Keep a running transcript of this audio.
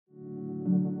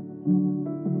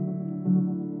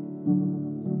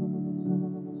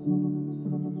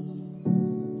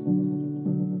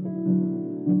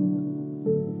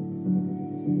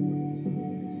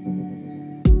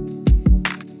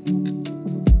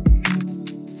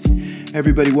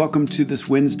Everybody, welcome to this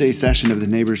Wednesday session of the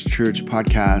Neighbors Church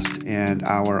podcast and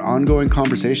our ongoing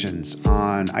conversations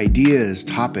on ideas,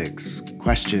 topics,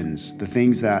 questions, the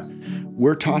things that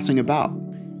we're tossing about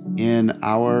in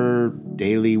our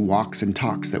daily walks and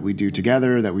talks that we do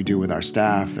together, that we do with our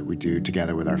staff, that we do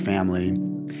together with our family.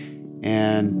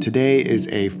 And today is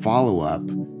a follow-up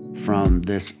from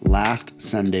this last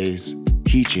Sunday's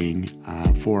teaching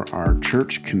for our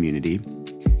church community.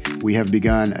 We have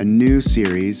begun a new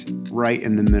series right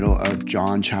in the middle of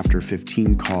John chapter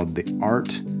 15 called The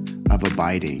Art of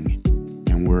Abiding.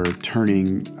 And we're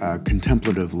turning a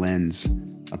contemplative lens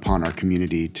upon our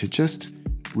community to just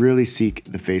really seek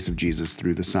the face of Jesus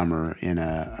through the summer in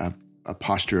a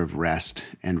posture of rest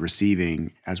and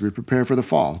receiving as we prepare for the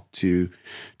fall to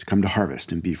come to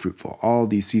harvest and be fruitful, all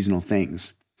these seasonal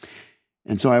things.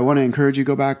 And so I want to encourage you to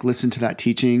go back, listen to that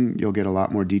teaching. You'll get a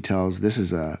lot more details. This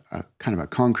is a kind of a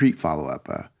concrete follow-up.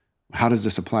 How does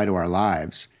this apply to our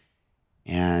lives?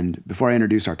 And before I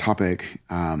introduce our topic,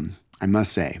 I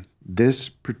must say, this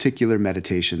particular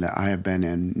meditation that I have been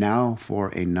in now for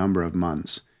a number of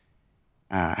months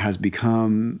has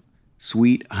become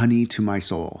sweet honey to my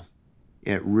soul.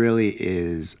 It really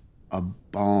is a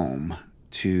balm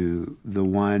to the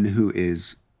one who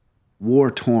is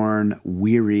war-torn,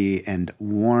 weary, and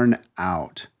worn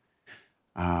out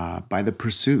by the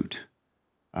pursuit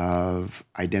of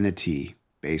identity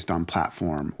based on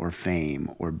platform or fame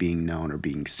or being known or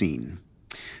being seen.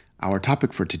 Our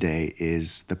topic for today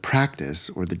is the practice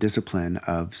or the discipline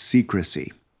of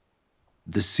secrecy.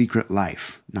 The Secret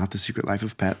Life, not The Secret Life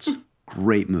of Pets.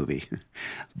 Great movie.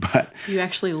 But you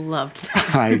actually loved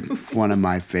that. One of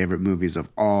my favorite movies of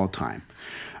all time.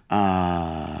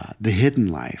 The Hidden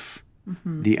Life.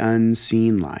 Mm-hmm. The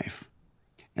Unseen Life.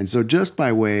 And so just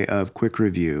by way of quick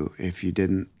review, if you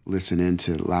didn't listen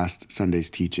into last Sunday's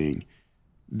teaching,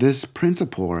 this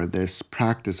principle or this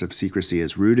practice of secrecy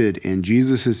is rooted in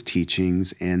Jesus'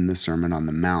 teachings in the Sermon on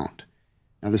the Mount.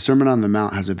 Now, the Sermon on the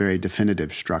Mount has a very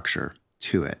definitive structure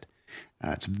to it.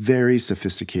 It's a very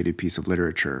sophisticated piece of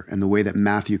literature, and the way that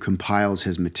Matthew compiles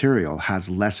his material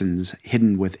has lessons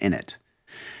hidden within it.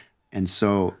 And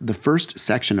so the first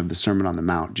section of the Sermon on the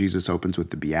Mount, Jesus opens with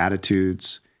the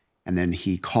Beatitudes, and then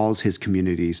he calls his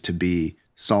communities to be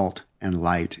salt and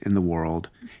light in the world.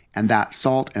 And that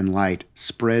salt and light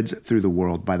spreads through the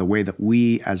world by the way that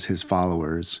we, as his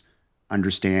followers,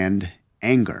 understand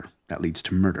anger that leads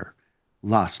to murder,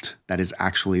 lust that is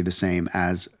actually the same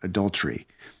as adultery,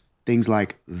 things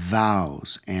like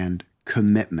vows and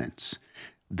commitments,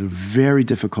 the very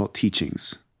difficult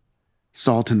teachings.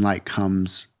 Salt and light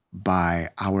comes by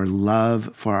our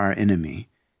love for our enemy,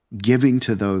 giving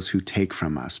to those who take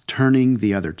from us, turning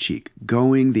the other cheek,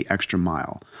 going the extra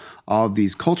mile. All of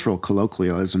these cultural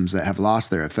colloquialisms that have lost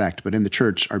their effect, but in the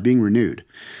church are being renewed.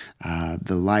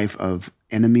 The life of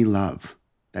enemy love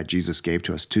that Jesus gave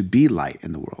to us, to be light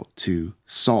in the world, to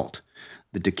salt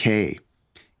the decay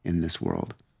in this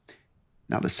world.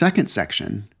 Now, the second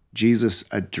section, Jesus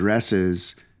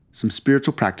addresses some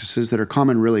spiritual practices that are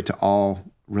common really to all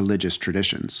religious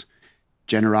traditions: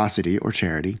 generosity or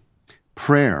charity,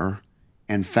 prayer,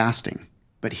 and fasting.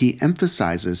 But he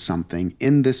emphasizes something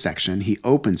in this section. He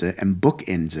opens it and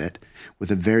bookends it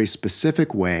with a very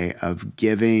specific way of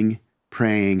giving,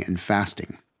 praying, and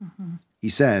fasting. Mm-hmm. He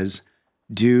says,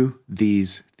 do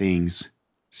these things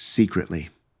secretly.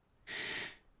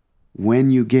 When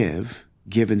you give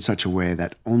in such a way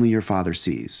that only your Father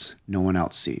sees, no one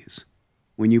else sees.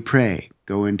 When you pray,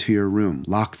 go into your room,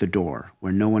 lock the door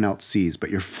where no one else sees,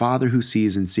 but your Father who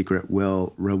sees in secret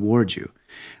will reward you.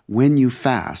 When you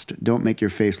fast, don't make your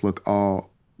face look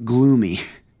all gloomy.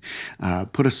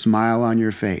 Put a smile on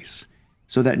your face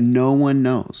so that no one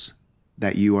knows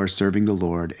that you are serving the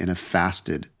Lord in a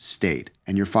fasted state,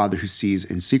 and your Father who sees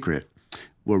in secret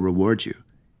will reward you.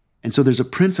 And so there's a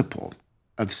principle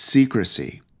of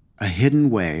secrecy, a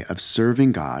hidden way of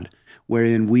serving God,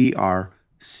 wherein we are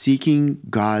seeking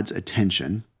God's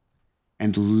attention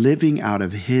and living out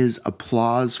of his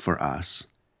applause for us,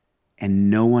 and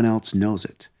no one else knows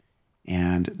it.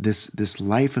 And this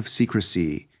life of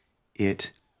secrecy,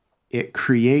 it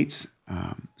creates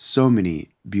so many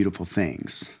beautiful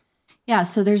things. Yeah,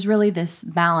 so there's really this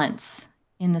balance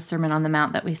in the Sermon on the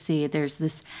Mount that we see. There's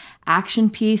this action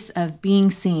piece of being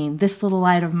seen. This little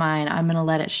light of mine, I'm going to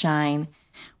let it shine.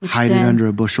 Hide it under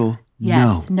a bushel?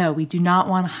 Yes, no, we do not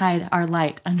want to hide our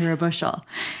light under a bushel.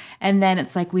 And then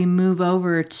it's like we move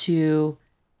over to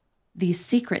these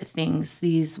secret things,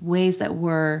 these ways that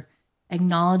we're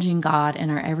acknowledging God in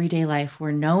our everyday life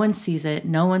where no one sees it,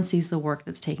 no one sees the work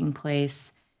that's taking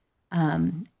place.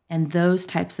 And those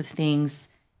types of things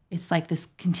it's like this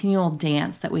continual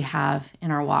dance that we have in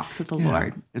our walks with the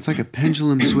Lord. It's like a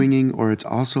pendulum swinging, or it's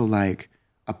also like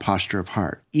a posture of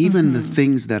heart. Even the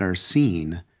things that are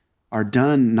seen are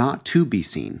done not to be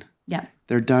seen. Yeah.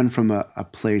 They're done from a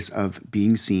place of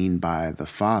being seen by the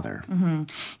Father.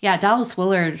 Yeah, Dallas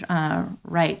Willard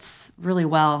writes really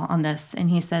well on this, and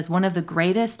he says, one of the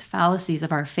greatest fallacies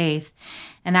of our faith,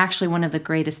 and actually one of the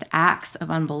greatest acts of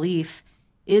unbelief,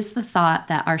 is the thought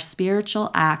that our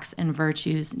spiritual acts and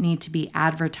virtues need to be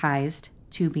advertised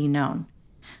to be known.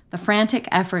 The frantic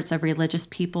efforts of religious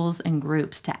peoples and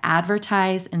groups to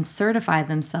advertise and certify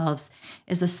themselves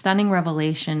is a stunning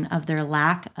revelation of their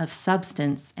lack of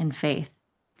substance and faith.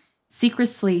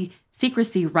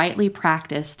 Secrecy rightly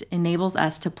practiced enables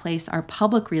us to place our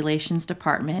public relations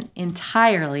department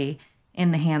entirely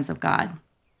in the hands of God,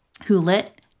 who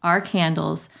lit our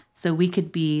candles so we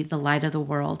could be the light of the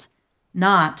world,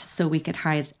 not so we could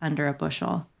hide under a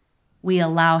bushel. We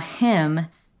allow him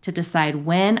to decide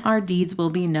when our deeds will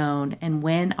be known and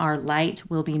when our light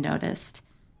will be noticed.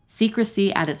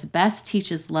 Secrecy at its best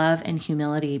teaches love and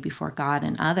humility before God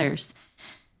and others.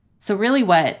 So really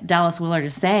what Dallas Willard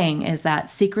is saying is that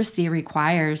secrecy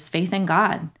requires faith in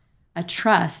God, a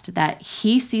trust that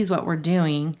he sees what we're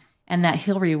doing and that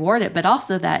he'll reward it, but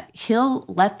also that he'll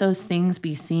let those things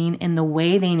be seen in the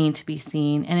way they need to be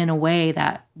seen and in a way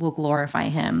that will glorify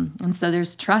him. And so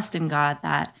there's trust in God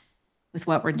that with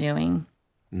what we're doing.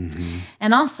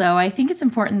 And also, I think it's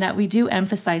important that we do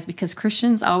emphasize, because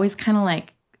Christians always kind of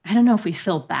like, I don't know if we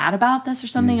feel bad about this or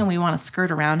something and we want to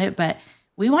skirt around it, but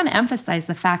we want to emphasize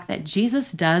the fact that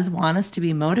Jesus does want us to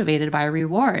be motivated by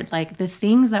reward. Like the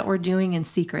things that we're doing in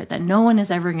secret that no one is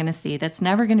ever going to see, that's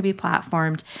never going to be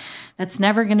platformed, that's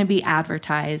never going to be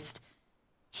advertised.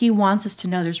 He wants us to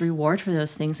know there's reward for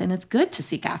those things, and it's good to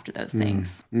seek after those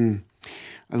things.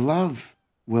 I love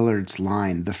Willard's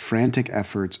line, the frantic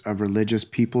efforts of religious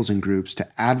peoples and groups to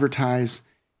advertise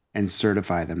and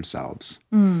certify themselves.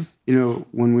 You know,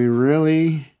 when we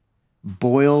really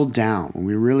boil down, when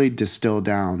we really distill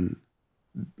down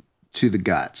to the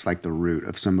guts, like the root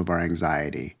of some of our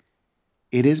anxiety,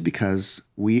 it is because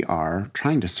we are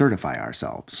trying to certify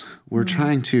ourselves. We're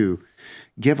trying to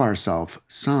give ourselves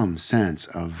some sense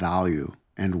of value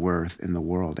and worth in the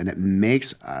world, and it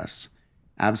makes us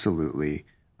absolutely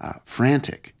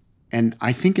frantic. And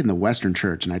I think in the Western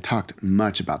church, and I talked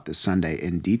much about this Sunday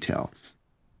in detail,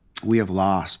 we have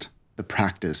lost the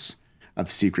practice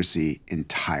of secrecy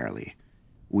entirely.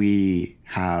 We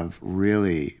have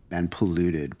really been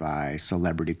polluted by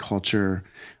celebrity culture.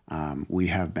 We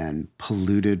have been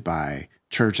polluted by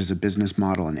church as a business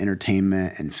model and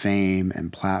entertainment and fame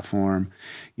and platform.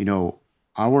 You know,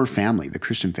 our family, the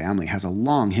Christian family, has a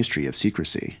long history of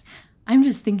secrecy. I'm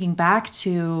just thinking back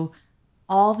to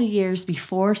all the years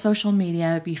before social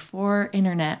media, before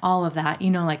internet, all of that,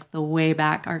 you know, like the way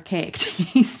back archaic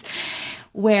days,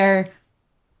 where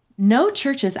no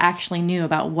churches actually knew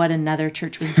about what another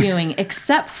church was doing,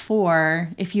 except for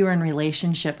if you were in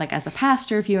relationship, like as a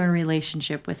pastor, if you were in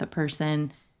relationship with a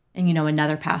person and, you know,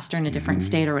 another pastor in a different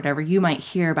state or whatever, you might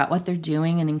hear about what they're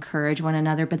doing and encourage one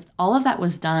another. But all of that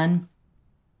was done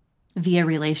via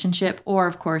relationship or,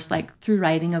 of course, like through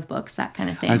writing of books, that kind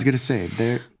of thing. I was going to say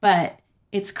there. But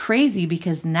it's crazy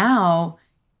because now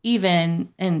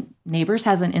and Neighbors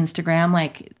has an Instagram,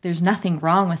 like there's nothing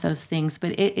wrong with those things,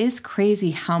 but it is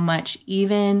crazy how much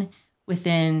even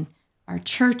within our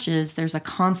churches, there's a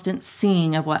constant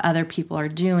seeing of what other people are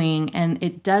doing. And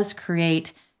it does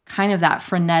create kind of that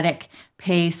frenetic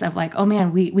pace of like, oh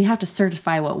man, we have to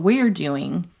certify what we're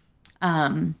doing.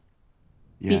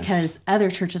 Because other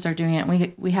churches are doing it.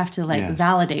 And we have to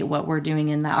validate what we're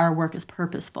doing and that our work is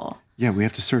purposeful. Yeah, we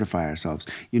have to certify ourselves.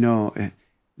 You know,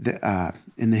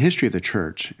 in the history of the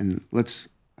church, and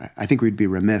I think we'd be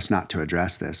remiss not to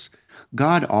address this,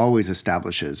 God always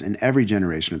establishes in every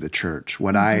generation of the church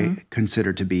what I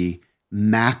consider to be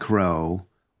macro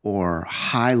or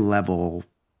high level,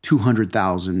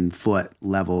 200,000 foot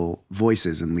level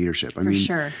voices in leadership. I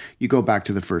mean, you go back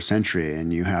to the first century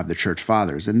and you have the church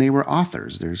fathers, and they were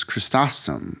authors. There's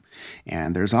Chrysostom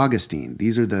and there's Augustine.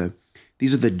 These are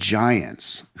the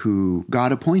giants who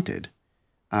God appointed.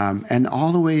 And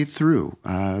all the way through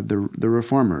the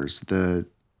reformers, the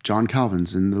John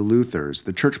Calvins and the Luthers,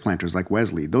 the church planters like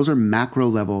Wesley, those are macro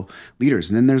level leaders.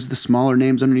 And then there's the smaller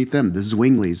names underneath them, the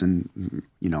Zwinglies, and,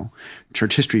 you know,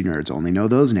 church history nerds only know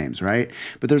those names, right?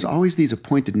 But there's always these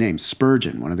appointed names.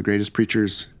 Spurgeon, one of the greatest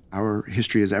preachers our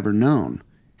history has ever known.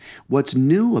 What's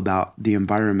new about the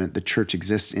environment the church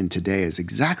exists in today is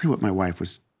exactly what my wife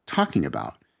was talking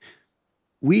about.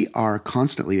 We are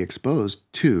constantly exposed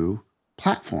to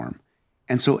platform.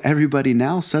 And so everybody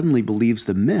now suddenly believes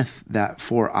the myth that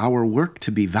for our work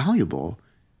to be valuable,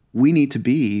 we need to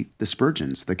be the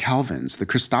Spurgeons, the Calvins, the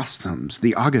Chrysostoms,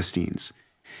 the Augustines.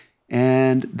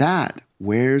 And that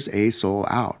wears a soul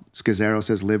out. Scazzaro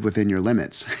says, live within your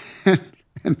limits.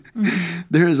 And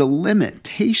there is a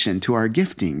limitation to our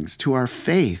giftings, to our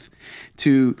faith,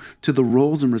 to the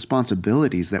roles and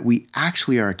responsibilities that we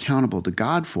actually are accountable to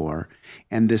God for.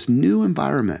 And this new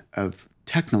environment of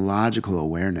technological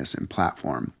awareness and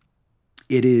platform,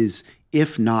 it is,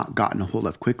 if not gotten a hold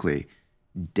of quickly,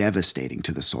 devastating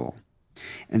to the soul.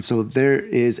 And so there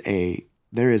is a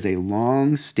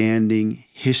long-standing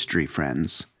history,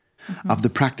 friends, of the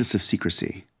practice of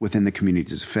secrecy within the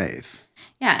communities of faith.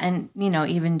 Yeah, and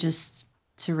even just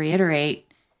to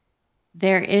reiterate,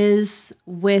 there is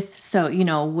with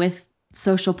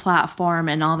social platform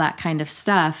and all that kind of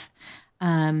stuff,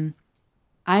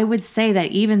 I would say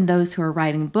that even those who are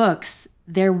writing books,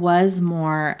 there was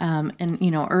more, and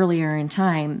earlier in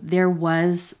time, there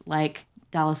was, like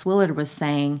Dallas Willard was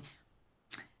saying,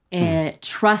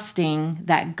 trusting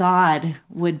that God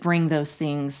would bring those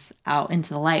things out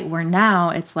into the light, where now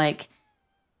it's like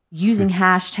using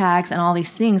hashtags and all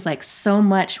these things, like so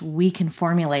much we can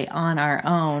formulate on our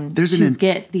own to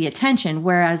get the attention.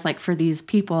 Whereas like for these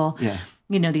people,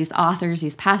 these authors,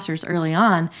 these pastors early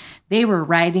on, they were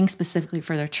writing specifically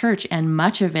for their church, and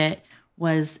much of it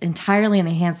was entirely in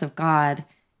the hands of God,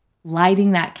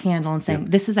 lighting that candle and saying,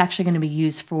 this is actually going to be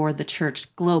used for the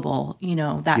church global,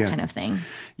 that kind of thing.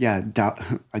 Yeah.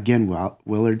 Again,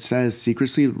 Willard says,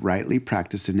 secrecy rightly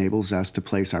practiced enables us to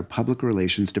place our public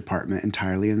relations department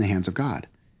entirely in the hands of God.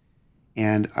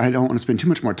 And I don't want to spend too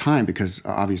much more time because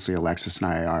obviously Alexis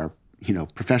and I are,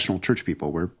 professional church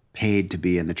people. We're paid to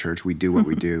be in the church. We do what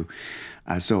we do.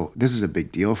 So this is a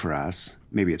big deal for us.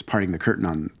 Maybe it's parting the curtain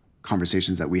on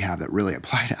conversations that we have that really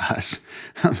apply to us.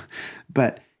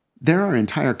 But there are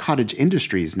entire cottage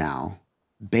industries now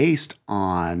based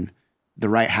on the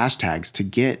right hashtags to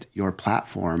get your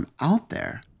platform out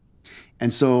there.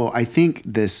 And so I think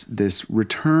this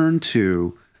return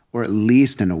to, or at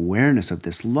least an awareness of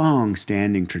this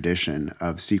long-standing tradition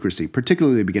of secrecy,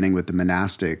 particularly beginning with the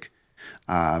monastic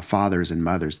fathers and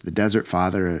mothers, the desert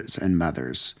fathers and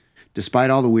mothers, despite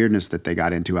all the weirdness that they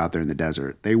got into out there in the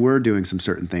desert, they were doing some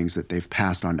certain things that they've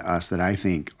passed on to us that I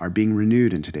think are being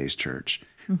renewed in today's church.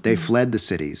 They fled the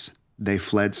cities. They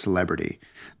fled celebrity.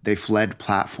 They fled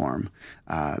platform.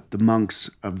 The monks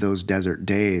of those desert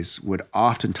days would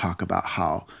often talk about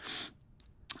how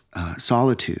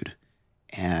solitude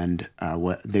and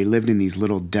what they lived in these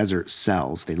little desert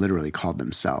cells. They literally called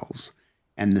them cells.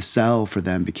 And the cell for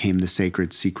them became the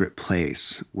sacred secret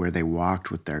place where they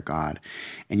walked with their God.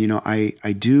 And,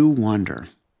 I do wonder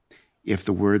if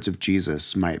the words of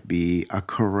Jesus might be a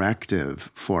corrective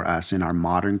for us in our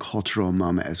modern cultural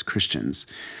moment as Christians.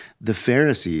 The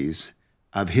Pharisees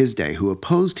of his day, who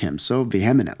opposed him so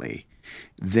vehemently,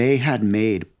 they had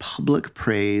made public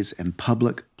praise and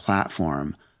public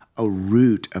platform a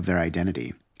root of their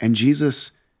identity. And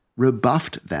Jesus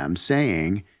rebuffed them,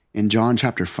 saying in John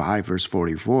chapter 5, verse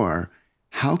 44,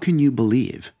 "How can you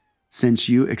believe, since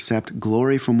you accept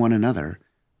glory from one another,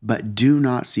 but do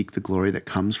not seek the glory that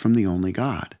comes from the only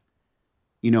God?"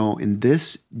 In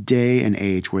this day and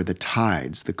age where the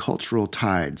tides, the cultural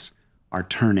tides, are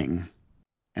turning,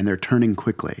 and they're turning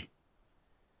quickly,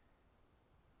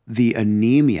 the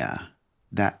anemia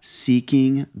that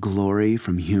seeking glory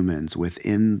from humans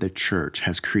within the church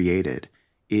has created,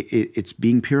 it's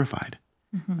being purified.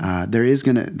 There is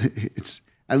it's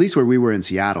at least where we were in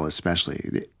Seattle,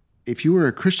 especially. If you were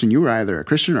a Christian, you were either a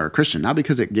Christian or a Christian, not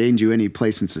because it gained you any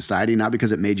place in society, not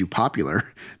because it made you popular,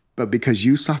 but because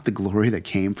you sought the glory that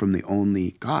came from the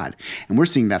only God. And we're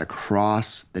seeing that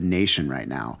across the nation right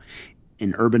now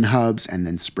in urban hubs and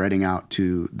then spreading out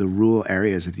to the rural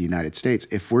areas of the United States.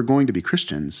 If we're going to be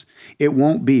Christians, it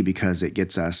won't be because it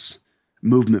gets us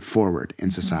movement forward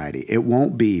in society. It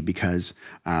won't be because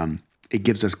it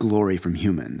gives us glory from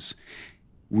humans.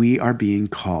 We are being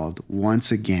called once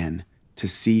again to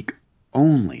seek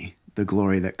only the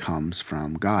glory that comes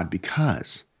from God,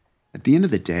 because at the end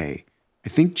of the day, I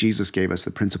think Jesus gave us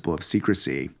the principle of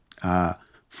secrecy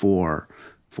for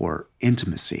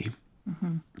intimacy.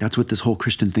 That's what this whole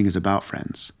Christian thing is about,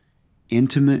 friends.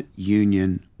 Intimate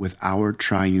union with our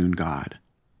triune God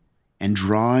and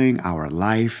drawing our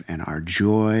life and our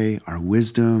joy, our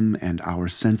wisdom, and our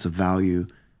sense of value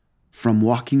from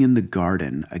walking in the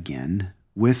garden again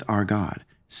with our God.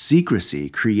 Secrecy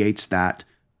creates that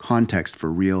context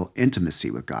for real intimacy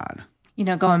with God.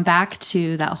 Going back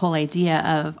to that whole idea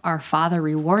of our Father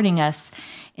rewarding us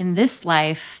in this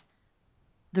life,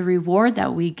 the reward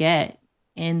that we get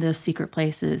in those secret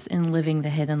places, in living the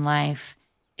hidden life,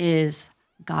 is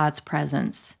God's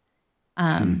presence.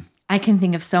 I can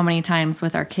think of so many times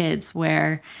with our kids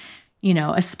where,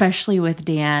 especially with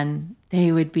Dan,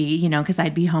 they would be, because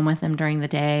I'd be home with them during the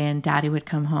day and Daddy would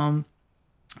come home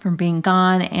from being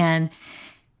gone and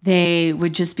they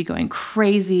would just be going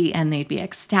crazy and they'd be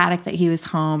ecstatic that he was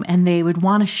home and they would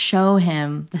want to show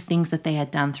him the things that they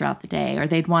had done throughout the day, or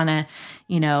they'd want to,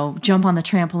 jump on the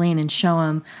trampoline and show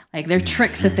him like their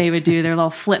tricks that they would do, their little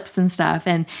flips and stuff.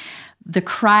 And the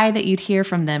cry that you'd hear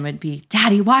from them would be,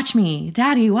 Daddy, watch me.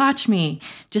 Daddy, watch me.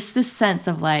 Just this sense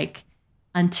of like,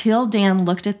 until Dan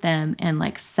looked at them and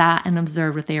like sat and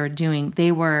observed what they were doing,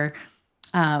 they were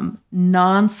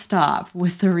nonstop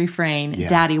with the refrain,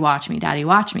 Daddy, watch me. Daddy,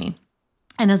 watch me.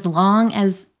 And as long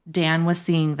as Dan was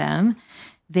seeing them,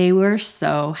 they were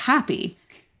so happy.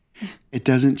 It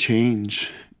doesn't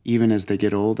change even as they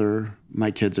get older. My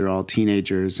kids are all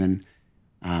teenagers and,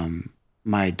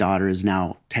 my daughter is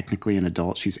now technically an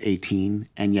adult. She's 18,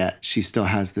 and yet she still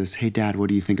has this, hey, Dad, what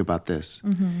do you think about this?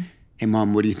 Mm-hmm. Hey,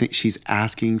 Mom, what do you think? She's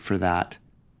asking for that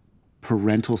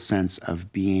parental sense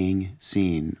of being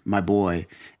seen. My boy,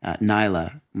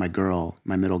 Nyla,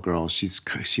 my middle girl,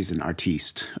 she's an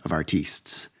artiste of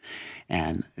artistes.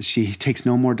 And she takes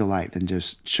no more delight than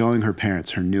just showing her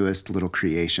parents her newest little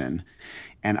creation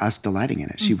and us delighting in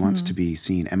it. She wants to be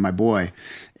seen. And my boy,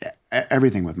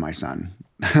 everything with my son,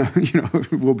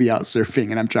 we'll be out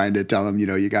surfing and I'm trying to tell him,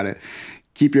 you got to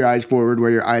keep your eyes forward where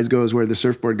your eyes goes, where the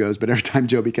surfboard goes. But every time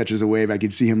Joby catches a wave, I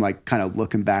can see him like kind of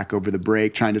looking back over the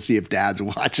break, trying to see if Dad's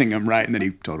watching him, right? And then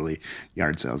he totally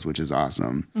yard sails, which is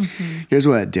awesome. Mm-hmm. Here's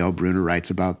what Dale Bruner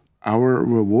writes about. Our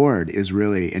reward is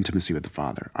really intimacy with the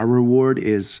Father. Our reward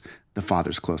is the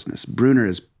Father's closeness. Bruner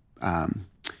is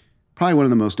probably one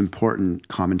of the most important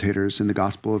commentators in the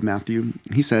Gospel of Matthew.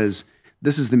 He says,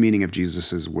 this is the meaning of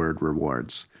Jesus's word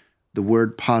rewards. The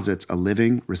word posits a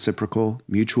living, reciprocal,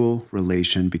 mutual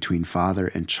relation between father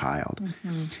and child.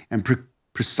 Mm-hmm. And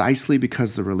precisely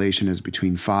because the relation is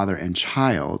between father and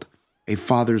child, a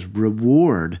father's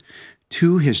reward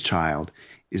to his child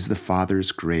is the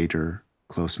father's greater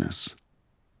closeness.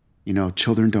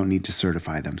 Children don't need to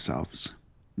certify themselves,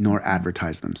 nor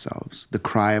advertise themselves. The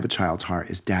cry of a child's heart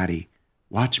is, Daddy,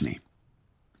 watch me.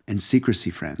 And secrecy,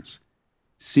 friends.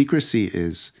 Secrecy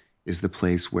is the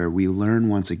place where we learn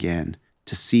once again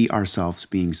to see ourselves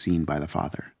being seen by the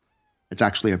Father. It's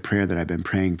actually a prayer that I've been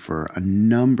praying for a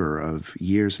number of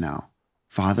years now.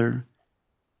 Father,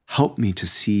 help me to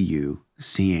see you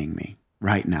seeing me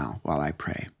right now while I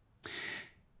pray.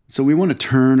 So we want to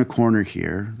turn a corner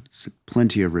here. It's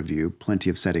plenty of review, plenty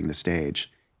of setting the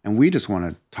stage. And we just want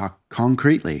to talk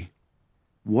concretely.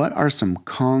 What are some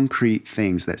concrete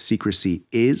things that secrecy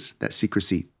is, that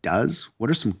secrecy does? What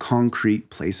are some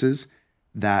concrete places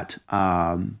that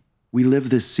we live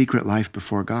this secret life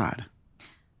before God?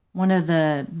 One of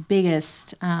the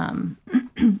biggest,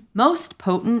 most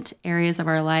potent areas of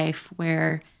our life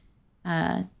where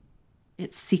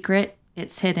it's secret,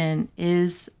 it's hidden,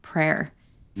 is prayer.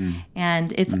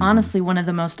 And it's honestly one of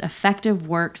the most effective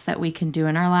works that we can do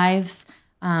in our lives.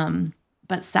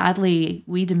 But sadly,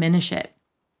 we diminish it.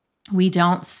 We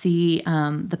don't see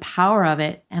the power of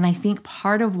it. And I think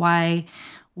part of why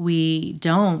we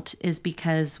don't is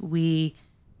because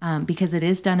because it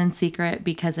is done in secret,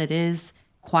 because it is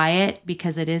quiet,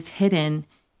 because it is hidden,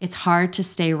 it's hard to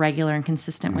stay regular and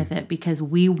consistent with it because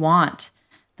we want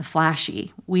the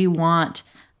flashy. We want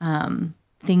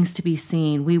things to be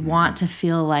seen. We want to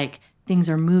feel like things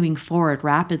are moving forward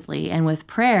rapidly. And with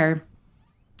prayer,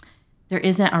 there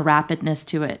isn't a rapidness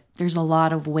to it. There's a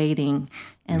lot of waiting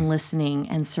and listening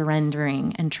and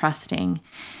surrendering and trusting.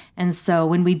 And so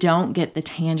when we don't get the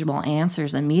tangible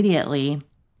answers immediately,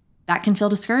 that can feel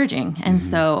discouraging. And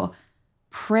so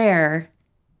prayer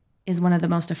is one of the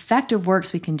most effective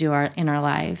works we can do in our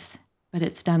lives, but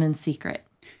it's done in secret.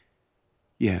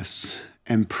 Yes.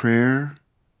 And prayer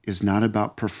is not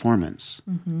about performance.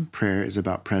 Mm-hmm. Prayer is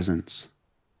about presence.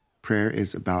 Prayer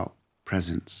is about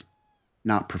presence,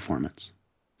 not performance.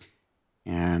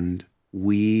 And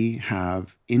we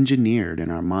have engineered in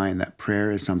our mind that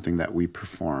prayer is something that we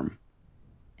perform.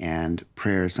 And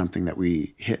prayer is something that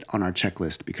we hit on our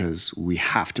checklist because we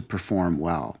have to perform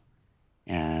well.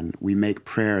 And we make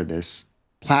prayer this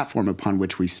platform upon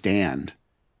which we stand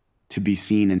to be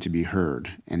seen and to be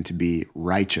heard and to be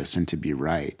righteous and to be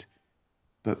right.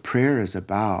 But prayer is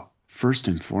about, first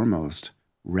and foremost,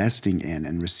 resting in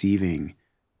and receiving,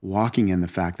 walking in the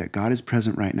fact that God is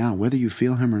present right now, whether you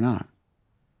feel him or not.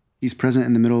 He's present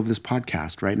in the middle of this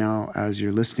podcast right now as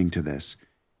you're listening to this.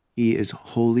 He is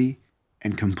wholly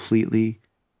and completely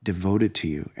devoted to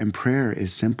you. And prayer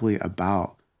is simply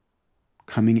about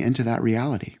coming into that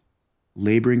reality,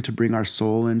 laboring to bring our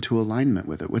soul into alignment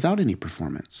with it without any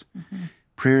performance.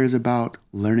 Prayer is about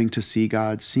learning to see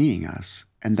God seeing us.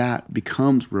 And that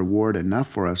becomes reward enough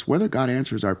for us, whether God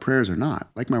answers our prayers or not.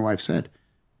 Like my wife said,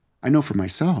 I know for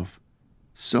myself,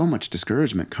 so much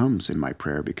discouragement comes in my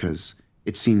prayer because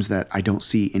it seems that I don't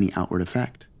see any outward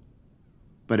effect.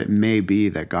 But it may be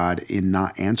that God, in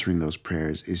not answering those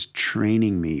prayers, is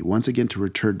training me once again to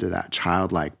return to that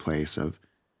childlike place of,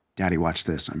 Daddy, watch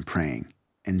this, I'm praying,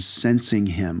 and sensing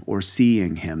him or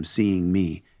seeing him, seeing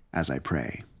me as I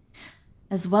pray.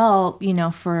 As well,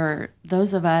 for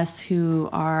those of us who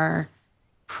are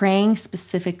praying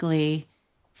specifically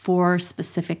for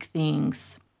specific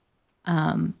things,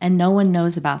 and no one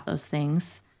knows about those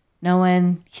things. No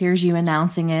one hears you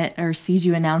announcing it or sees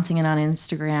you announcing it on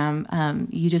Instagram.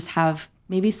 You just have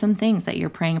maybe some things that you're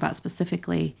praying about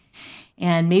specifically.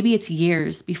 And maybe it's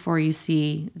years before you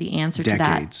see the answer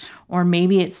Decades. to that. Or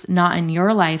maybe it's not in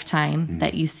your lifetime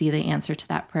that you see the answer to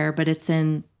that prayer, but it's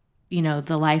in,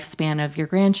 the lifespan of your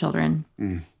grandchildren.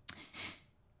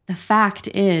 The fact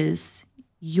is,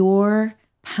 you're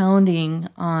pounding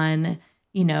on,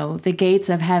 the gates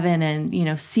of heaven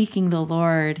and, seeking the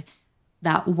Lord.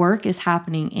 That work is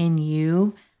happening in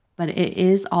you, but it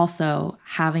is also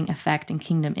having effect and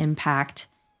kingdom impact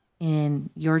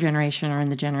in your generation or in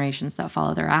the generations that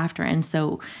follow thereafter. And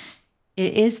so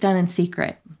it is done in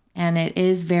secret, and it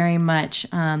is very much,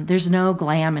 there's no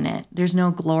glam in it. There's no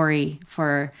glory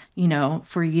for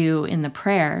you in the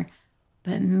prayer.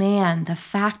 But man, the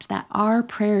fact that our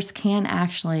prayers can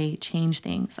actually change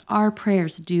things, our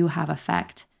prayers do have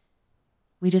effect.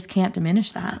 We just can't diminish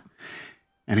that.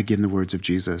 And again, the words of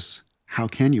Jesus, how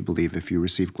can you believe if you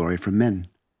receive glory from men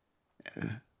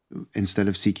instead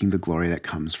of seeking the glory that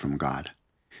comes from God?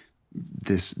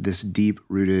 This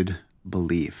deep-rooted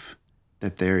belief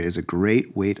that there is a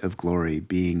great weight of glory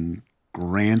being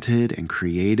granted and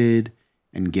created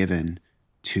and given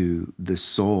to the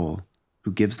soul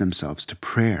who gives themselves to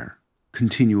prayer,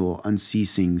 continual,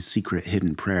 unceasing, secret,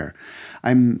 hidden prayer.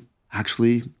 I'm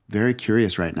actually very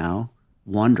curious right now,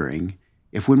 wondering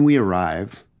if when we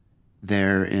arrive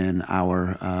there in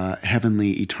our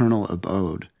heavenly eternal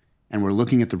abode, and we're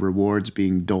looking at the rewards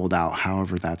being doled out,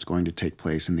 however that's going to take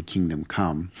place in the kingdom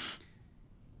come,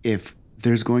 if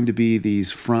there's going to be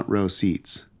these front row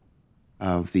seats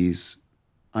of these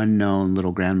unknown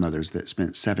little grandmothers that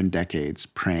spent 7 decades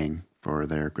praying for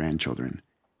their grandchildren,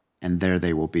 and there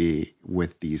they will be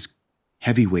with these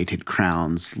heavy-weighted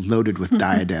crowns loaded with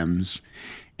diadems,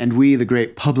 and we, the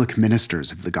great public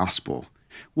ministers of the gospel,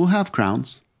 will have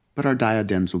crowns, but our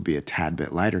diadems will be a tad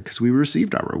bit lighter because we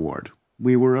received our reward.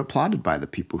 We were applauded by the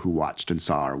people who watched and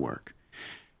saw our work.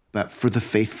 But for the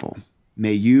faithful,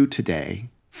 may you today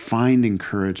find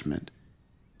encouragement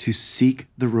to seek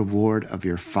the reward of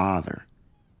your Father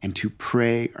and to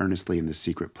pray earnestly in the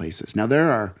secret places. Now, there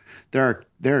are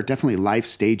definitely life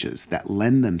stages that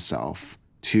lend themselves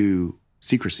to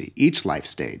secrecy. Each life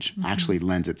stage actually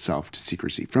lends itself to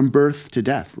secrecy, from birth to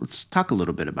death. Let's talk a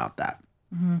little bit about that.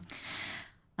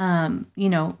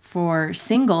 For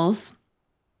singles,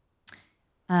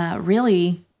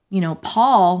 really,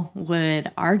 Paul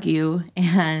would argue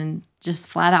and just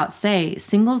flat out say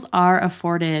singles are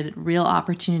afforded real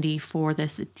opportunity for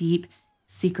this deep,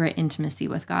 secret intimacy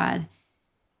with God.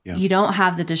 Yeah. You don't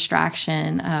have the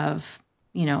distraction of,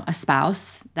 a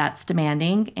spouse that's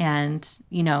demanding and,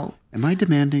 Am I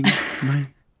demanding?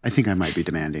 I think I might be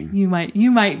demanding. You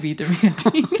might be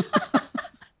demanding.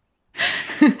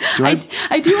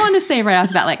 I do want to say right off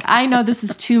the bat, I know this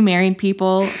is 2 married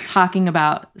people talking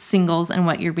about singles and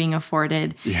what you're being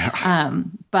afforded. Yeah.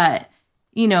 But,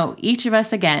 each of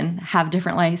us, again, have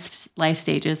different life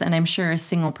stages. And I'm sure a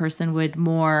single person would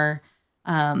more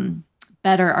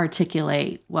better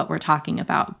articulate what we're talking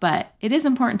about. But it is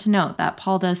important to note that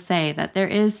Paul does say that there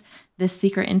is this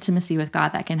secret intimacy with God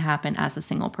that can happen as a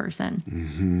single person.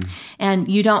 Mm-hmm. And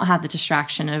you don't have the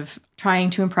distraction of trying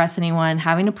to impress anyone,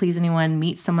 having to please anyone,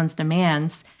 meet someone's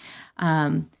demands.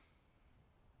 And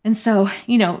so,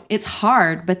 it's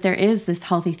hard, but there is this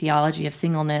healthy theology of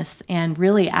singleness, and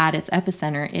really at its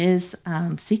epicenter is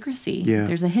secrecy. Yeah.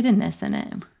 There's a hiddenness in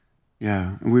it.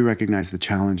 Yeah, and we recognize the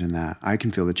challenge in that. I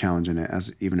can feel the challenge in it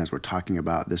even as we're talking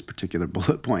about this particular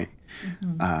bullet point.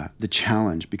 Mm-hmm. The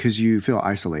challenge, because you feel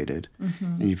isolated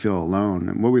and you feel alone.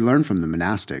 And what we learned from the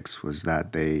monastics was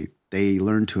that they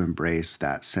learned to embrace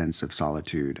that sense of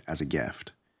solitude as a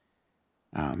gift.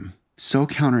 So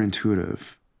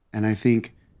counterintuitive. And I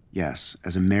think, yes,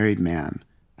 as a married man,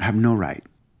 I have no right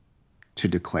to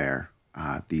declare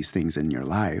these things in your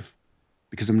life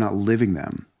because I'm not living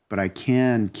them but I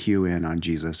can cue in on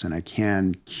Jesus, and I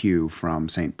can cue from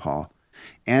St. Paul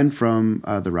and from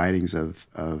the writings of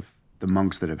the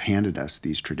monks that have handed us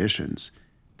these traditions,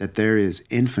 that there is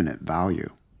infinite value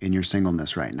in your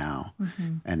singleness right now,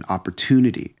 and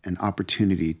opportunity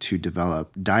to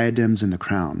develop diadems in the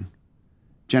crown,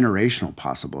 generational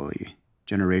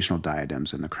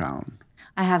diadems in the crown.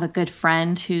 I have a good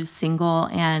friend who's single,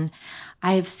 and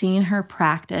I have seen her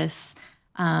practice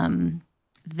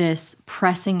this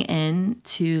pressing in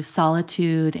to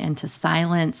solitude and to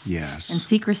silence Yes. and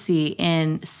secrecy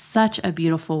in such a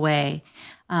beautiful way.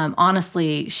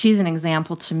 Honestly, she's an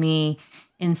example to me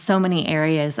in so many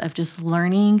areas of just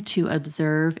learning to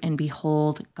observe and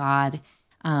behold God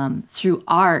through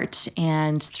art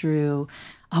and through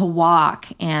a walk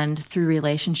and through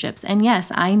relationships. And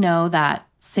yes, I know that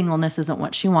singleness isn't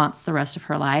what she wants the rest of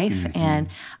her life. And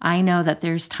I know that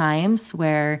there's times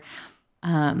where,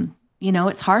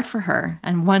 it's hard for her.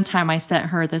 And one time I sent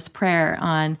her this prayer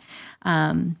on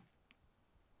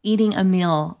eating a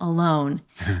meal alone.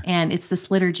 And it's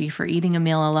this liturgy for eating a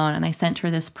meal alone. And I sent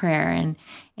her this prayer,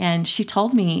 and she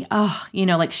told me,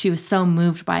 she was so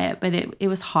moved by it, but it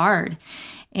was hard.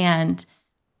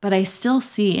 But I still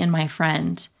see in my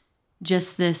friend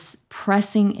just this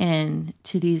pressing in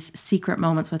to these secret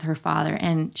moments with her Father.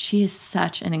 And she is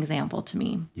such an example to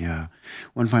me. Yeah.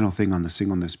 One final thing on the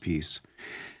singleness piece.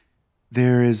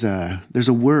 There's a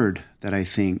word that I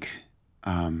think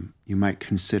you might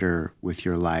consider with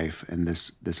your life and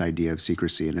this idea of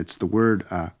secrecy, and it's the word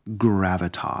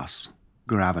gravitas.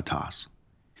 Gravitas.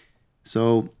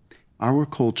 So our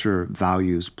culture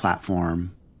values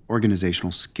platform,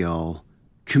 organizational skill,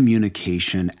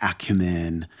 communication,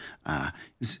 acumen,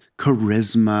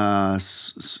 charisma,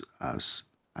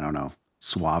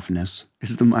 suaveness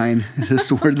is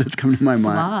the word that's come to my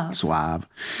mind. Suave.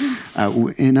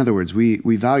 In other words,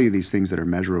 we value these things that are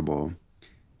measurable.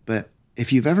 But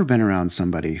if you've ever been around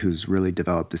somebody who's really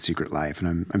developed a secret life,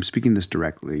 and I'm speaking this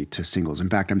directly to singles. In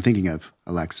fact, I'm thinking of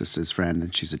Alexis's friend,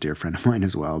 and she's a dear friend of mine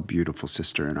as well, beautiful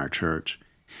sister in our church,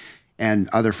 and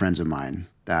other friends of mine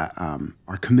that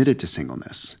are committed to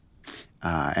singleness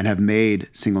and have made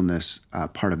singleness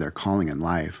part of their calling in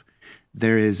life.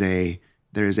 There is a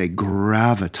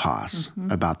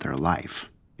gravitas about their life.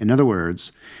 In other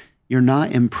words, you're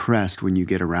not impressed when you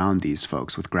get around these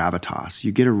folks with gravitas.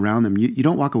 You get around them, you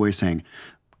don't walk away saying,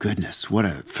 goodness, what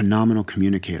a phenomenal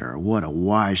communicator, what a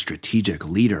wise strategic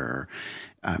leader.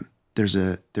 You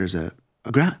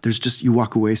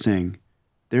walk away saying,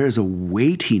 there is a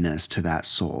weightiness to that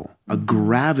soul, a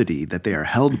gravity that they are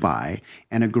held by,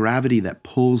 and a gravity that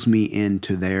pulls me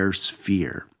into their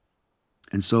sphere.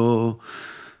 And so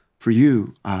for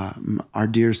you, our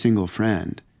dear single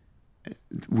friend,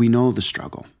 we know the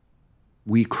struggle.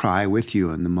 We cry with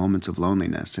you in the moments of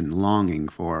loneliness and longing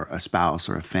for a spouse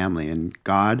or a family. And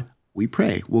God, we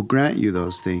pray, will grant you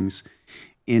those things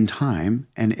in time.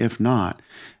 And if not,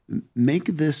 make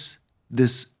this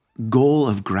goal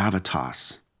of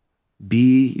gravitas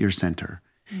be your center.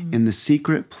 In the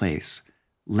secret place,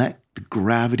 let the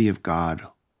gravity of God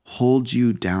hold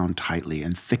you down tightly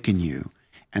and thicken you.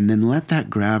 And then let that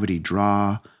gravity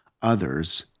draw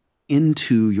others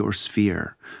into your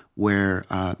sphere, where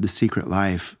the secret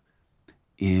life,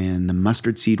 in the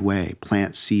mustard seed way,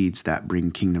 plants seeds that bring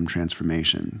kingdom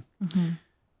transformation.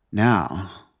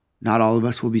 Now, not all of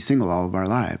us will be single all of our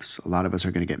lives. A lot of us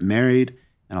are going to get married,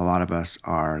 and a lot of us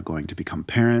are going to become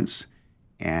parents.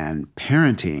 And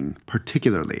parenting,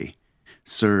 particularly,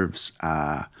 serves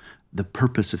the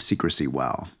purpose of secrecy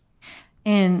well.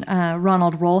 In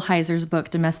Ronald Rolheiser's book,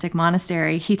 Domestic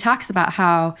Monastery, he talks about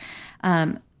how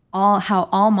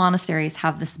all monasteries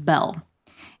have this bell.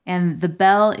 And the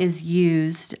bell is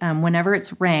used whenever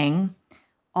it's rang.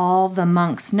 All the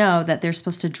monks know that they're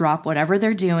supposed to drop whatever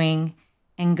they're doing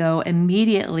and go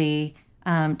immediately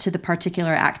to the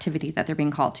particular activity that they're being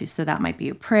called to. So that might be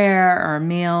a prayer or a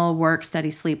meal, work,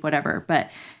 study, sleep, whatever. But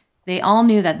they all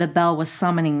knew that the bell was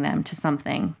summoning them to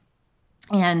something.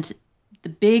 And the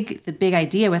big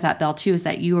idea with that bell too is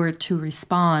that you are to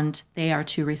respond. They are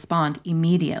to respond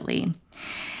immediately.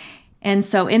 And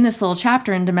so in this little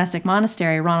chapter in Domestic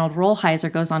Monastery, Ronald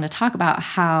Rolheiser goes on to talk about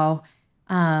how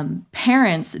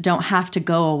parents don't have to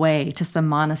go away to some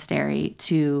monastery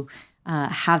to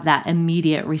have that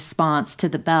immediate response to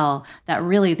the bell, that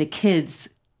really the kids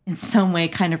in some way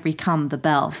kind of become the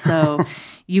bell. So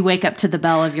you wake up to the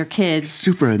bell of your kids.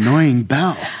 Super annoying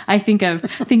bell. I think of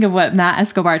what Matt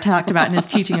Escobar talked about in his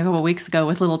teaching a couple of weeks ago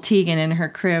with little Tegan in her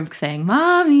crib saying,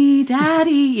 Mommy,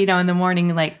 Daddy, in the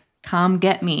morning, like, come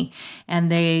get me.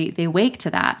 And they wake to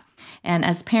that. And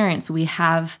as parents, we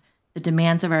have the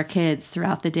demands of our kids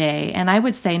throughout the day. And I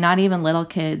would say not even little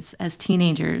kids, as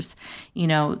teenagers,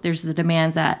 there's the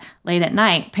demands at late at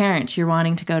night, parents, you're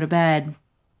wanting to go to bed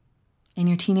and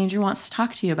your teenager wants to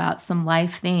talk to you about some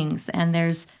life things. And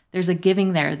there's a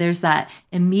giving there. There's that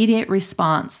immediate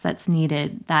response that's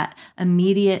needed, that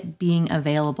immediate being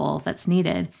available that's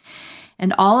needed.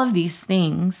 And all of these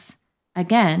things,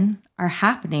 again, are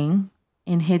happening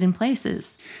in hidden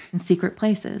places, in secret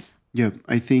places. Yeah,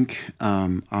 I think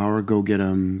our go get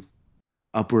 'em,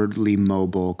 upwardly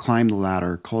mobile, climb the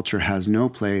ladder culture has no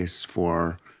place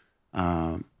for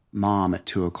mom at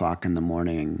 2:00 in the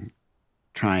morning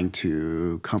trying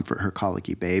to comfort her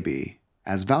colicky baby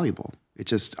as valuable. It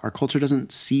just, our culture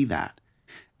doesn't see that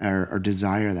or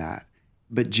desire that,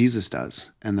 but Jesus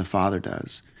does and the Father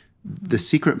does. The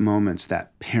secret moments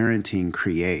that parenting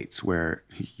creates where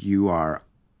you are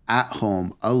at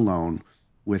home alone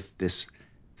with this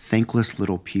thankless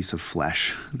little piece of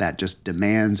flesh that just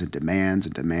demands and demands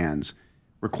and demands,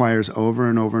 requires over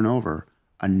and over and over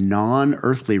a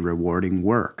non-earthly rewarding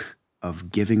work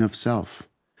of giving of self,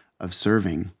 of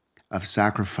serving, of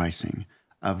sacrificing,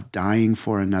 of dying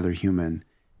for another human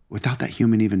without that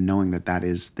human even knowing that that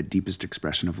is the deepest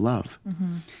expression of love.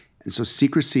 Mm-hmm. And so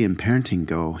secrecy and parenting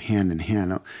go hand in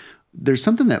hand. There's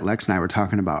something that Lex and I were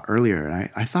talking about earlier, and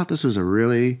I thought this was a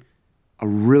really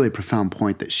profound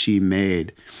point that she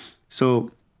made.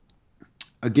 So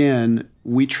again,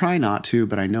 we try not to,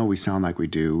 but I know we sound like we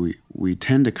do. We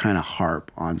tend to kind of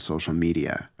harp on social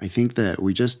media. I think that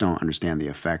we just don't understand the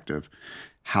effect of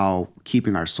how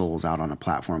keeping our souls out on a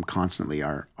platform constantly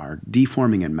are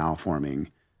deforming and malforming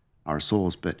our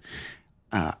souls. But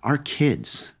our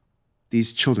kids,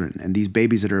 these children and these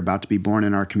babies that are about to be born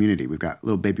in our community, we've got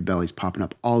little baby bellies popping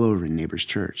up all over in Neighbors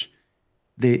Church.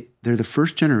 They're the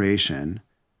first generation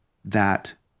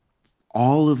that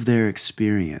all of their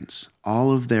experience,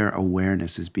 all of their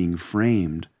awareness is being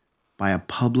framed by a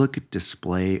public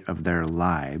display of their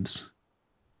lives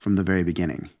from the very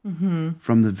beginning. Mm-hmm.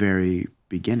 From the very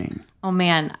beginning. Oh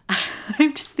man,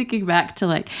 I'm just thinking back to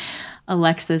like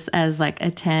Alexis as like a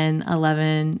 10,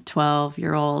 11,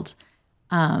 12-year-old,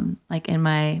 like in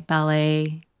my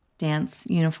ballet dance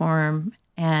uniform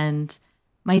and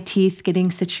my teeth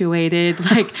getting situated,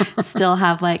 like still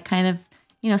have like kind of,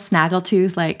 snaggle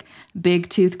tooth, like big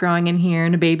tooth growing in here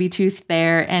and a baby tooth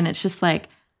there. And it's just like,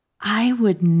 I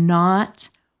would not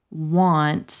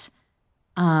want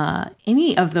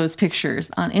any of those pictures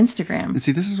on Instagram. And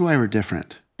see, this is why we're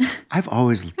different.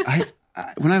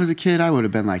 When I was a kid, I would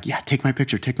have been like, yeah, take my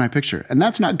picture. And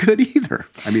that's not good either.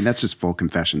 I mean, that's just full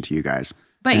confession to you guys.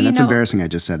 But and that's embarrassing. I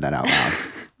just said that out loud.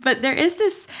 But there is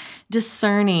this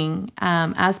discerning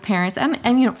as parents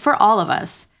and for all of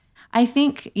us. I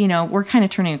think, we're kind of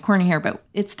turning a corner here, but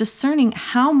it's discerning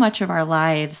how much of our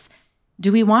lives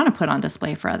do we want to put on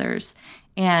display for others?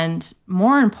 And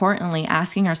more importantly,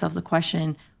 asking ourselves the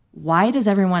question, why does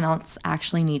everyone else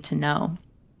actually need to know?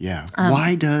 Yeah.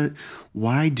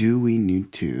 Why do we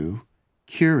need to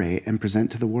curate and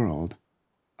present to the world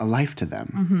a life to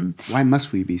them? Mm-hmm. Why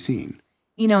must we be seen?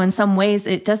 In some ways,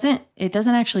 it doesn't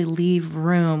actually leave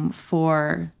room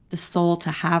for the soul to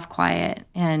have quiet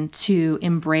and to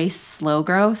embrace slow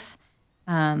growth.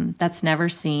 That's never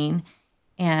seen.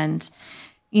 And,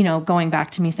 going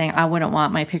back to me saying I wouldn't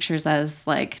want my pictures as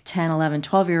like 10, 11,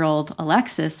 12-year-old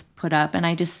Alexis put up. And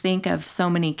I just think of so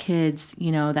many kids,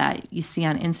 that you see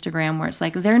on Instagram where it's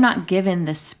like they're not given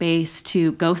the space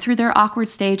to go through their awkward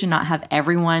stage and not have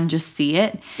everyone just see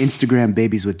it. Instagram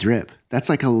babies with drip. That's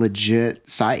like a legit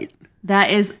site.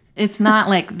 It's not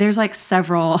like there's like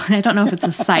several, I don't know if it's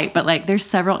a site, but like there's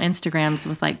several Instagrams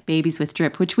with like babies with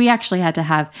drip, which we actually had to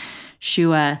have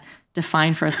Shua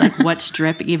define for us, like what's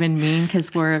drip even mean,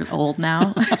 because we're old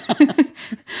now.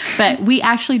 But we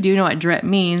actually do know what drip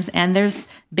means. And there's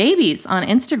babies on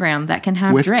Instagram that can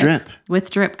have drip. With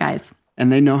drip, guys.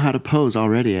 And they know how to pose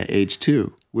already at age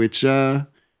 2, which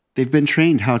they've been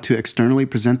trained how to externally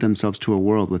present themselves to a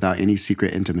world without any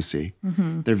secret intimacy.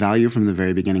 Mm-hmm. Their value from the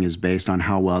very beginning is based on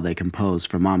how well they can pose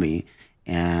for mommy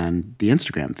and the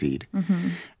Instagram feed. Mm-hmm.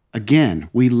 Again,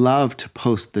 we love to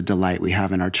post the delight we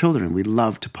have in our children. We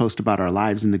love to post about our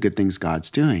lives and the good things God's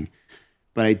doing.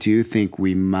 But I do think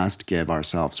we must give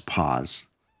ourselves pause.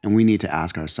 And we need to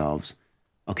ask ourselves,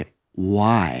 okay,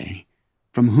 why?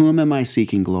 From whom am I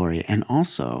seeking glory? And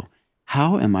also,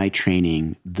 how am I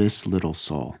training this little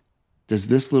soul? Does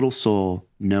this little soul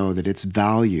know that its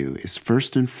value is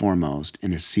first and foremost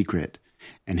in a secret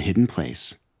and hidden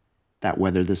place? That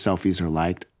whether the selfies are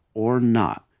liked or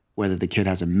not, whether the kid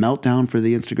has a meltdown for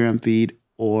the Instagram feed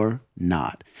or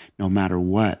not, no matter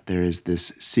what, there is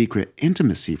this secret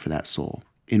intimacy for that soul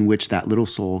in which that little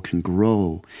soul can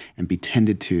grow and be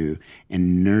tended to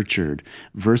and nurtured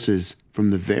versus from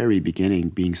the very beginning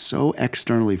being so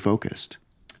externally focused.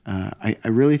 I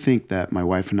really think that my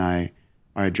wife and I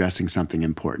are addressing something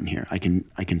important here. I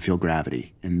can feel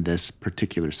gravity in this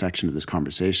particular section of this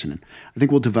conversation. And I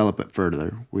think we'll develop it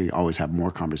further. We always have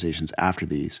more conversations after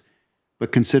these.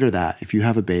 But consider that if you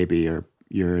have a baby or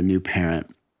you're a new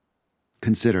parent,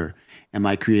 consider, am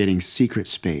I creating secret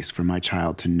space for my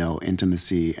child to know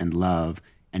intimacy and love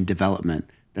and development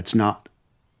that's not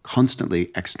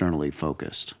constantly externally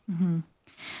focused? Mm-hmm.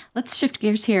 Let's shift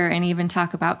gears here and even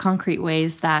talk about concrete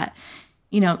ways that,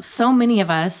 so many of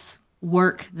us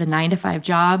work the 9-to-5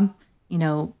 job.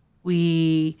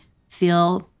 We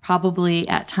feel probably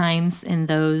at times in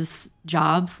those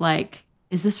jobs like,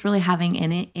 is this really having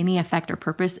any effect or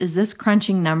purpose? Is this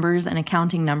crunching numbers and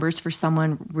accounting numbers for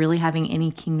someone really having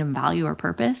any kingdom value or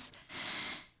purpose?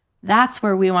 That's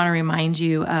where we want to remind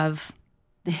you of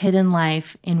the hidden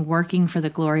life in working for the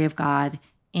glory of God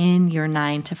in your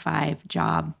 9-to-5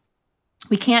 job.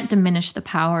 We can't diminish the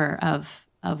power of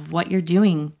what you're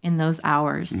doing in those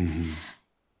hours. Mm-hmm.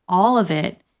 All of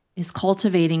it is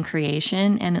cultivating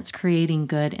creation, and it's creating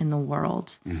good in the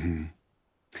world. Mm-hmm.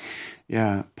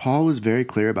 Yeah, Paul was very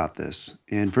clear about this.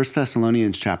 In 1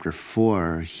 Thessalonians chapter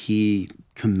 4, he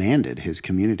commanded his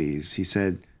communities. He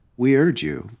said, "We urge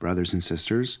you, brothers and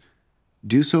sisters,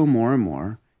 do so more and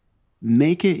more.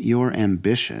 Make it your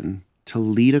ambition to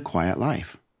lead a quiet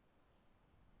life."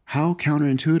 How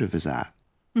counterintuitive is that?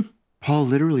 Paul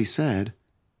literally said,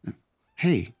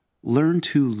 hey, learn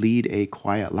to lead a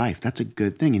quiet life. That's a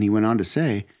good thing. And he went on to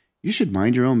say, you should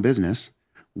mind your own business.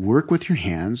 Work with your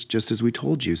hands, just as we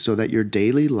told you, so that your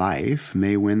daily life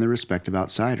may win the respect of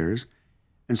outsiders,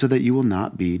 and so that you will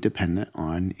not be dependent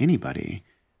on anybody.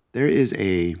 There is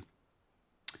a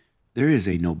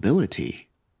nobility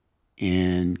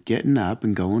in getting up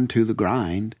and going to the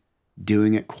grind,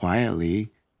 doing it quietly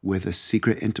with a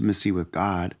secret intimacy with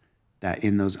God, that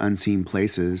in those unseen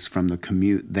places, from the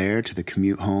commute there to the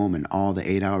commute home and all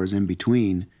the 8 hours in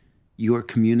between, you are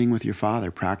communing with your Father,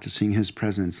 practicing His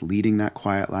presence, leading that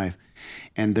quiet life.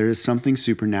 And there is something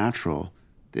supernatural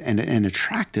and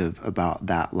attractive about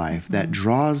that life that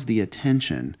draws the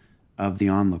attention of the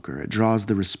onlooker. It draws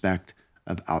the respect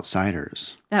of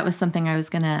outsiders. That was something I was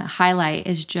going to highlight,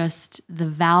 is just the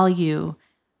value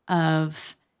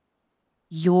of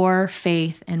your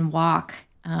faith and walk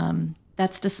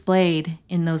that's displayed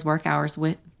in those work hours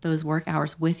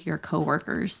with your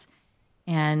coworkers,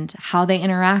 and how they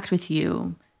interact with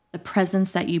you, the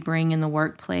presence that you bring in the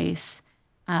workplace.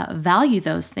 Value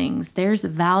those things. There's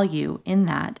value in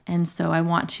that. And so I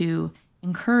want to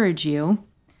encourage you,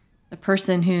 the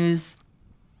person who's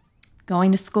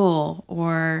going to school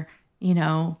or,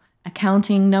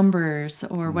 accounting numbers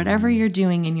or whatever you're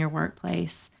doing in your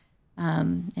workplace,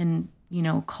 and,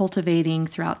 cultivating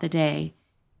throughout the day,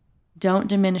 don't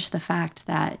diminish the fact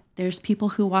that there's people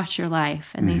who watch your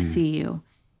life and they see you,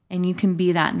 and you can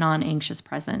be that non-anxious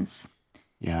presence.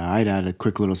 Yeah, I'd add a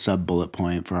quick little sub-bullet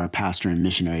point for our pastor and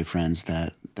missionary friends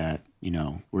that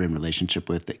we're in relationship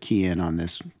with, that key in on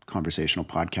this conversational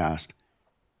podcast.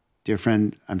 Dear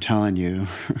friend, I'm telling you,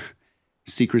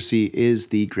 secrecy is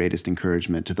the greatest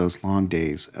encouragement to those long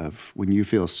days of when you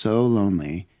feel so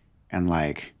lonely and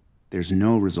like there's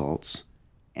no results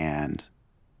and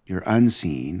you're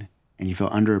unseen and you feel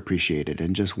underappreciated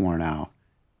and just worn out.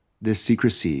 This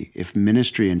secrecy, if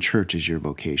ministry and church is your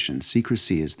vocation,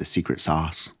 secrecy is the secret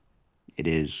sauce. It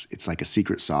is. It's like a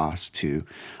secret sauce to,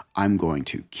 I'm going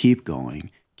to keep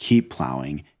going, keep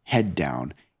plowing, head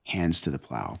down, hands to the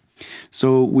plow.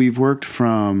 So we've worked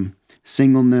from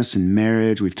singleness and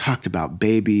marriage. We've talked about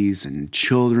babies and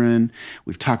children.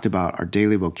 We've talked about our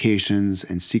daily vocations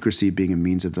and secrecy being a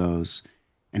means of those.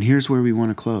 And here's where we want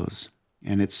to close.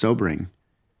 And it's sobering.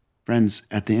 Friends,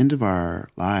 at the end of our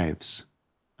lives,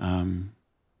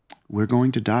 we're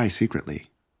going to die secretly.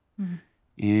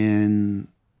 In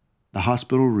the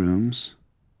hospital rooms,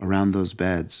 around those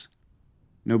beds,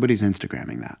 nobody's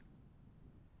Instagramming that.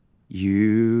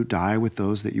 You die with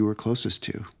those that you were closest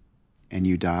to, and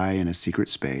you die in a secret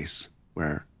space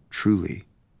where truly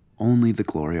only the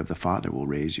glory of the Father will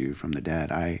raise you from the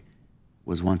dead. I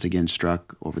was once again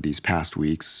struck over these past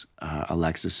weeks.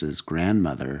 Alexis's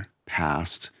grandmother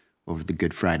passed over the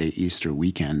Good Friday Easter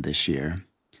weekend this year.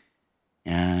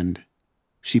 And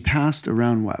she passed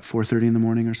around, 4:30 in the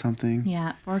morning or something?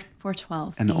 Yeah,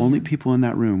 4:12. And the only people in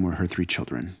that room were her 3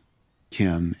 children,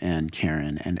 Kim and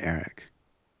Karen and Eric.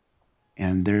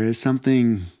 And there is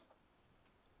something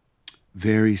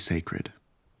very sacred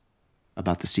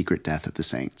about the secret death of the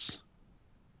saints.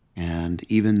 and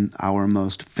even our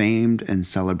most famed and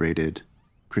celebrated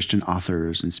Christian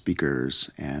authors and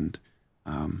speakers and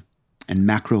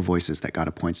macro voices that God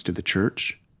appoints to the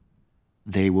church,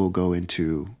 they will go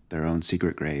into their own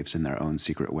secret graves in their own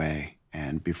secret way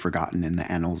and be forgotten in the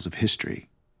annals of history.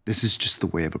 This is just the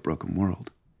way of a broken world.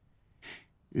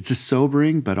 It's a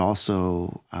sobering but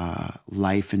also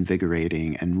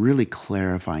life-invigorating and really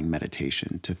clarifying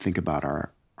meditation to think about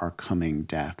our coming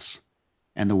deaths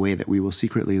and the way that we will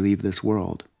secretly leave this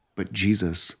world, but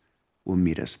Jesus will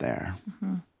meet us there.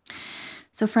 Mm-hmm.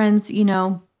 So friends,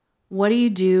 what do you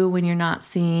do when you're not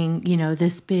seeing,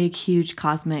 this big, huge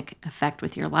cosmic effect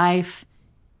with your life?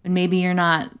 And maybe you're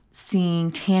not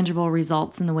seeing tangible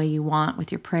results in the way you want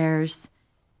with your prayers.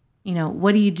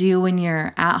 What do you do when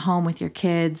you're at home with your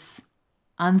kids,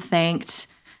 unthanked,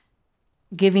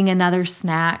 giving another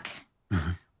snack?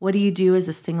 What do you do as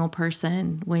a single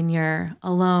person when you're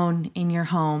alone in your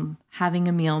home, having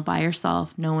a meal by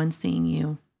yourself, no one's seeing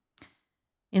you?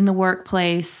 In the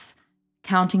workplace,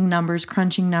 counting numbers,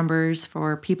 crunching numbers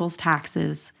for people's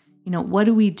taxes. What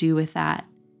do we do with that?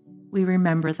 We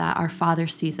remember that our Father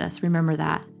sees us. Remember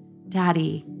that.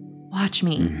 Daddy, watch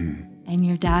me. And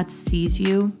your dad sees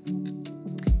you,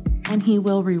 and he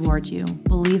will reward you.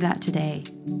 Believe that today.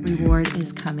 Reward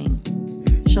is coming.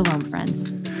 Shalom,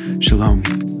 friends.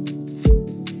 Shalom.